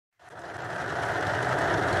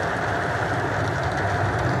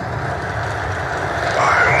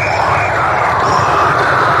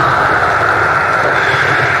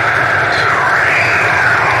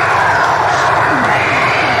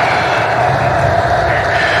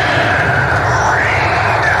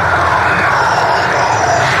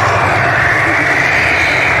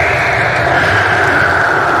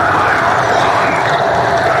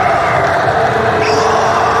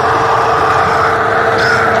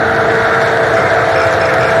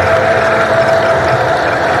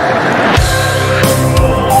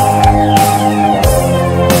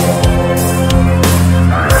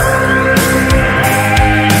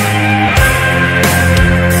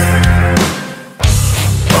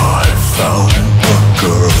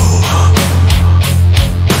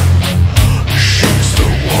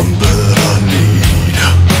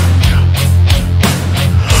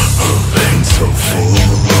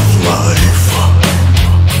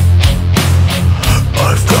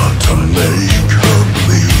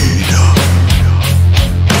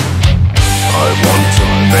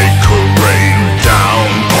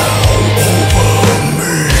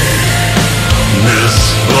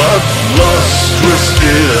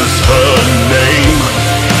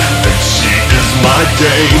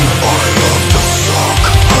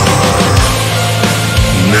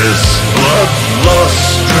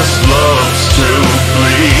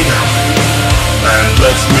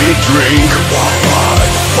lets me drink while I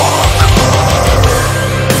fuck her.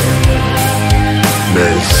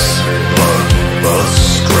 Miss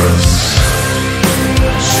Lustrous,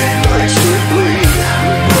 she likes to bleed.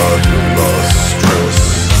 Lustrous,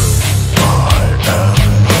 I am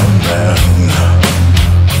a man.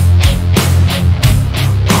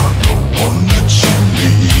 I'm the one that she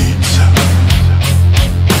needs.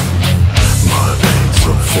 My veins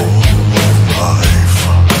are full of life.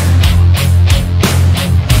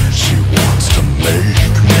 She wants to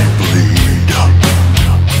make me bleed.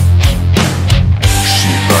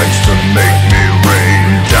 She likes to make me rain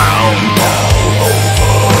down all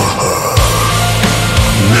over her.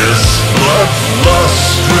 Miss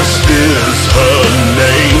Lustrous is her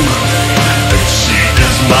name, and she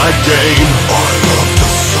is my dame. I love to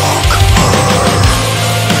suck her.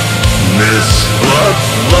 Miss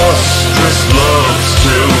Lustrous loves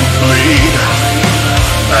to bleed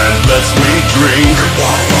and lets me drink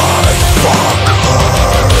while I fuck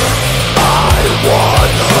her. I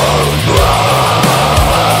want her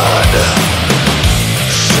blood.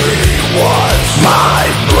 She wants my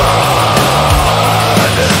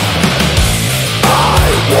blood. I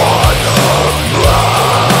want her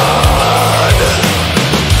blood.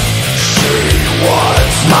 She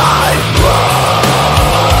wants my blood.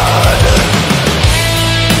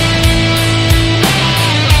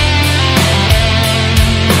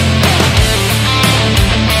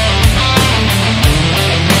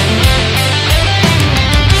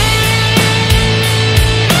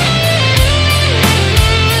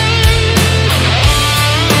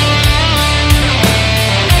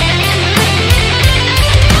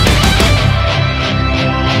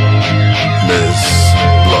 Miss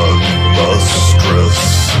Lustrous,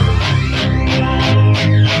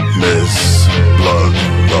 Miss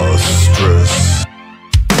Lustrous,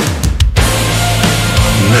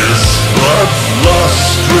 Miss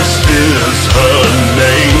Lustrous is her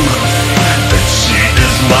name, and she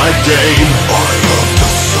is my dame. I love to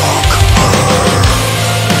suck her.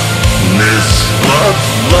 Miss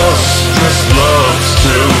Lustrous loves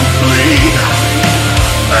to bleed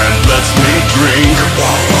and lets me drink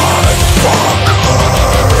while I fuck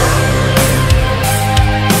her.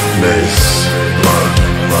 Miss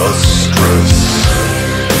Lustrous,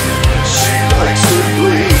 she likes to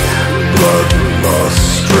bleed.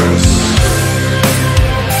 Lustrous,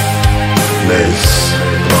 Miss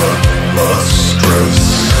Lustrous,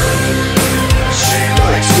 she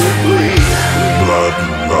likes to bleed.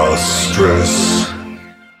 Lustrous.